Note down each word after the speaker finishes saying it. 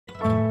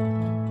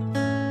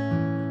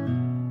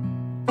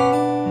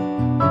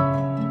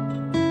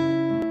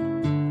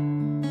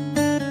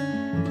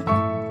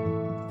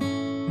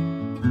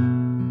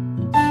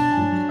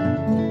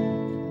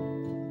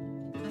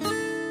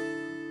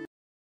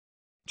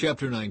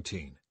Chapter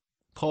 19.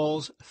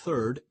 Paul's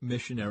third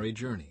missionary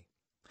journey.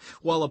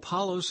 While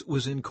Apollos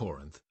was in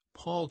Corinth,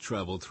 Paul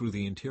traveled through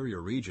the interior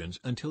regions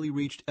until he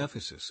reached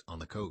Ephesus on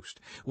the coast,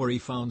 where he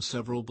found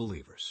several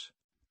believers.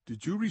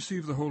 "Did you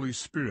receive the Holy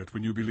Spirit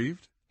when you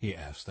believed?" He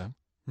asked them.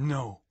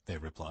 "No," they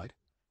replied.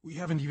 "we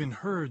haven't even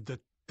heard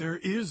that there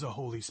is a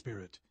Holy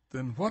Spirit."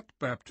 "Then what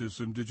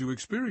baptism did you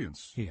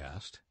experience?" he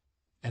asked.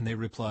 And they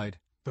replied,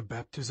 "The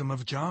baptism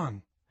of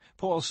John."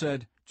 Paul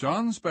said,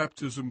 "John's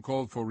baptism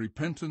called for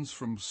repentance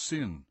from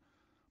sin,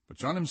 but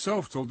John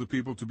himself told the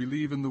people to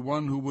believe in the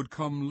one who would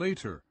come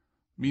later,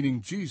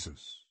 meaning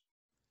Jesus."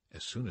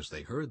 As soon as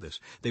they heard this,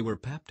 they were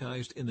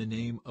baptized in the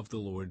name of the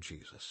Lord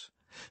Jesus.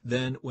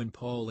 Then, when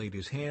Paul laid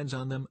his hands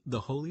on them,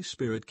 the Holy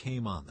Spirit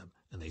came on them,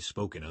 and they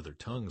spoke in other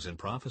tongues and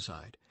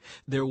prophesied.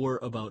 There were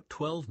about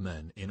 12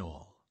 men in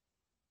all.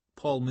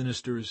 Paul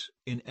ministers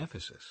in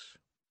Ephesus.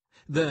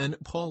 Then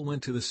Paul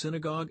went to the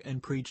synagogue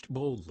and preached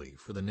boldly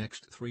for the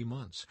next 3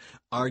 months,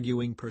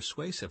 arguing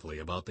persuasively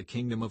about the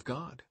kingdom of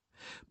God.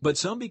 But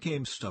some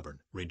became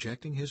stubborn,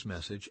 rejecting his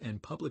message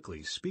and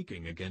publicly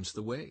speaking against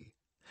the way.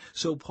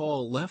 So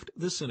Paul left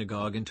the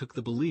synagogue and took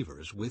the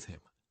believers with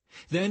him.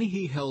 Then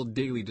he held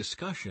daily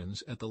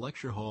discussions at the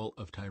lecture hall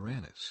of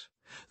Tyrannus.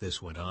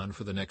 This went on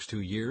for the next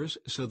 2 years,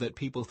 so that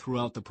people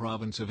throughout the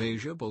province of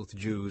Asia, both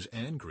Jews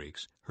and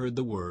Greeks, heard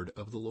the word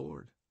of the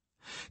Lord.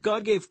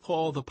 God gave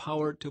Paul the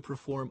power to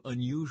perform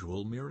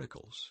unusual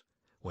miracles.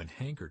 When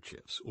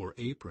handkerchiefs or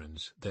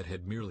aprons that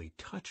had merely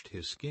touched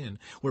his skin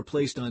were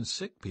placed on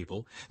sick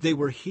people, they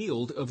were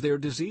healed of their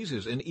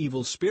diseases, and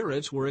evil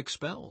spirits were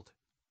expelled.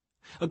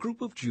 A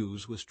group of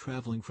Jews was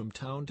traveling from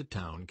town to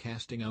town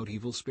casting out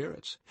evil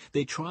spirits.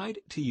 They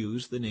tried to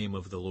use the name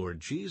of the Lord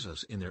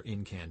Jesus in their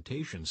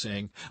incantation,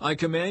 saying, "I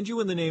command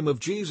you in the name of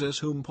Jesus,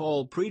 whom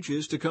Paul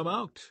preaches, to come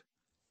out."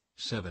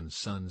 7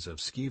 sons of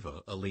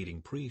Sceva, a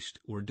leading priest,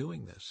 were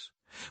doing this.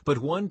 But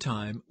one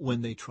time,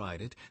 when they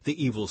tried it,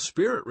 the evil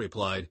spirit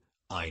replied,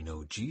 "I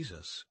know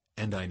Jesus,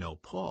 and I know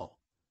Paul,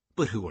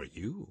 but who are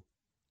you?"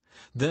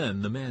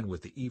 Then the man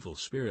with the evil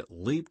spirit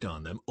leaped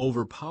on them,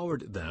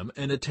 overpowered them,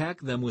 and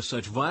attacked them with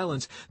such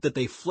violence that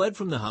they fled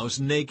from the house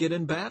naked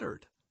and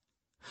battered.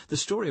 The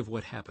story of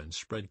what happened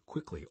spread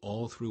quickly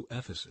all through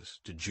Ephesus,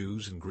 to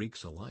Jews and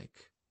Greeks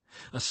alike.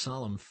 A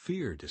solemn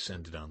fear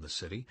descended on the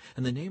city,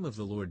 and the name of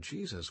the Lord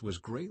Jesus was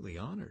greatly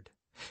honored.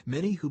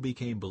 Many who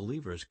became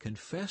believers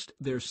confessed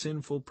their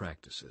sinful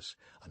practices.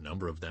 A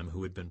number of them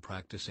who had been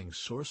practicing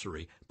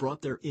sorcery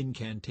brought their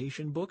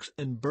incantation books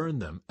and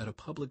burned them at a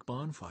public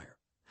bonfire.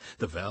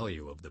 The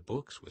value of the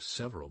books was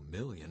several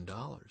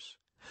 $1,000,000.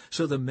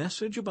 So the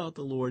message about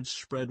the Lord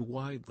spread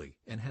widely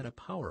and had a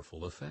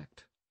powerful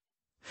effect.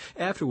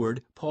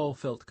 Afterward, Paul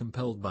felt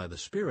compelled by the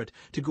Spirit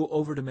to go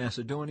over to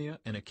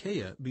Macedonia and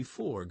Achaia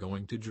before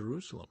going to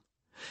Jerusalem.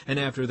 And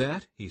after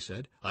that, he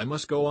said, "I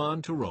must go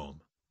on to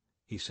Rome."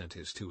 He sent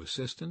his 2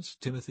 assistants,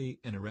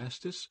 Timothy and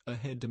Erastus,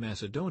 ahead to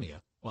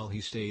Macedonia, while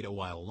he stayed a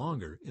while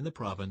longer in the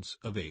province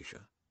of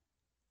Asia.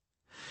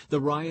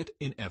 The riot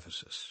in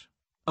Ephesus.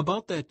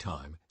 About that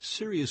time,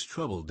 serious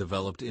trouble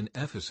developed in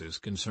Ephesus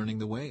concerning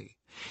the way.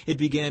 It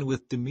began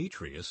with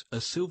Demetrius,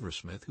 a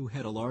silversmith who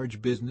had a large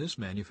business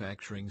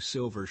manufacturing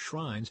silver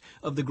shrines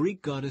of the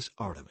Greek goddess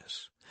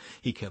Artemis.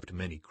 He kept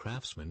many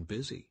craftsmen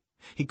busy.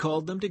 He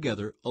called them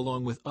together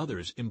along with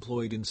others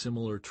employed in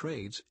similar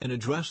trades and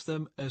addressed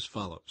them as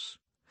follows.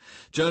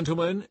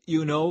 "Gentlemen,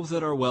 you know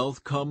that our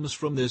wealth comes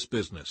from this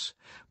business.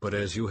 But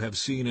as you have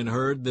seen and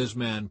heard, this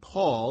man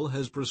Paul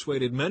has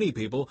persuaded many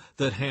people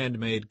that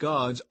handmade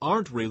gods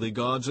aren't really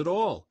gods at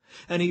all.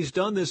 And he's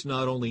done this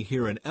not only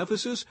here in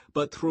Ephesus,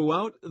 but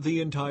throughout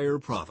the entire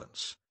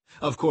province.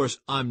 Of course,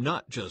 I'm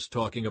not just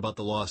talking about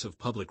the loss of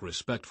public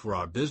respect for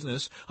our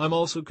business. I'm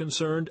also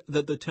concerned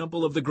that the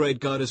temple of the great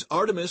goddess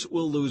Artemis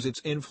will lose its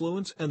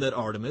influence, and that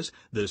Artemis,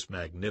 this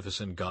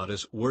magnificent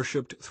goddess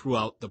worshipped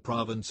throughout the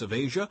province of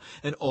Asia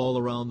and all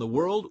around the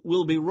world,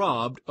 will be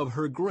robbed of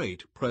her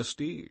great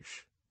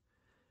prestige."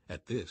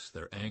 At this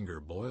their anger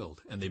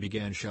boiled, and they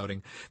began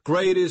shouting,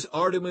 "Great is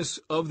Artemis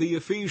of the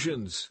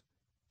Ephesians!"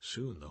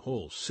 Soon the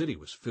whole city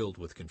was filled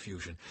with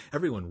confusion.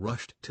 Everyone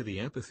rushed to the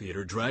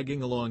amphitheater,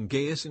 dragging along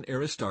Gaius and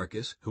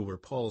Aristarchus, who were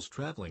Paul's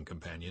traveling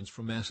companions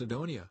from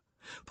Macedonia.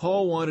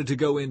 Paul wanted to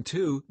go in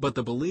too, but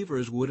the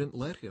believers wouldn't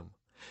let him.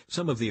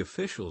 Some of the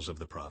officials of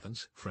the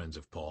province, friends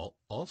of Paul,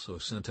 also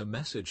sent a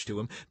message to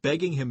him,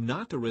 begging him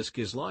not to risk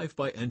his life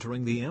by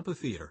entering the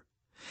amphitheater.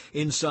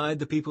 Inside,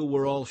 the people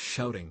were all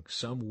shouting,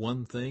 some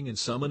one thing and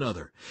some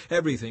another.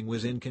 Everything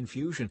was in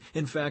confusion.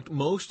 In fact,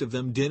 most of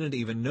them didn't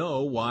even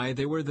know why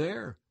they were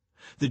there.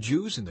 The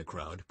Jews in the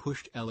crowd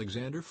pushed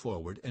Alexander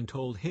forward and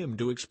told him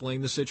to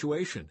explain the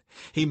situation.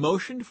 He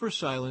motioned for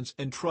silence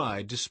and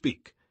tried to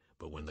speak.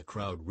 But when the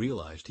crowd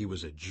realized he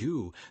was a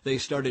Jew, they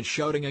started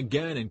shouting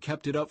again and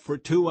kept it up for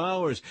 2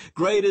 hours.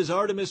 "Great is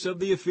Artemis of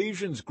the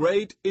Ephesians!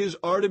 Great is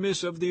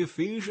Artemis of the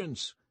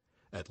Ephesians!"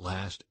 At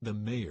last the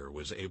mayor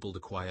was able to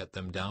quiet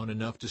them down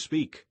enough to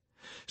speak.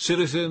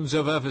 "Citizens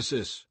of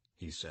Ephesus,"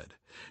 he said.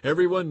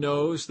 "Everyone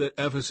knows that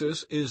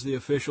Ephesus is the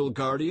official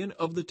guardian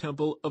of the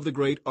temple of the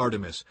great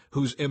Artemis,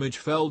 whose image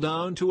fell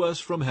down to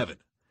us from heaven.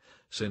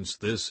 Since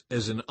this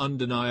is an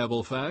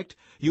undeniable fact,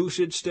 you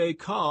should stay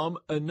calm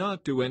and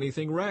not do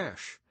anything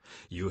rash.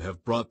 You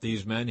have brought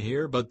these men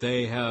here, but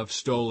they have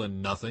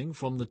stolen nothing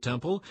from the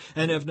temple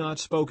and have not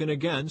spoken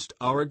against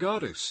our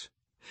goddess.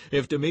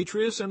 If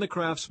Demetrius and the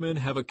craftsmen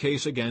have a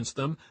case against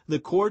them, the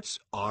courts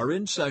are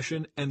in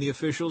session and the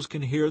officials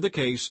can hear the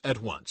case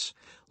at once.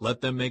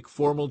 Let them make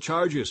formal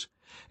charges,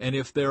 and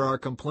if there are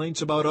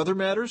complaints about other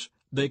matters,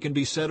 they can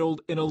be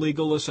settled in a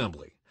legal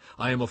assembly.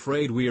 I am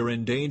afraid we are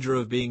in danger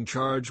of being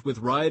charged with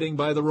rioting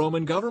by the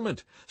Roman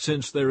government,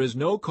 since there is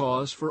no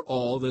cause for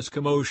all this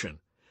commotion.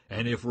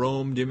 And if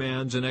Rome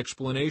demands an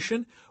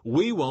explanation,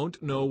 we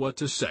won't know what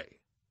to say."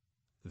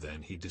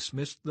 Then he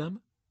dismissed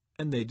them,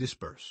 and they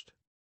dispersed.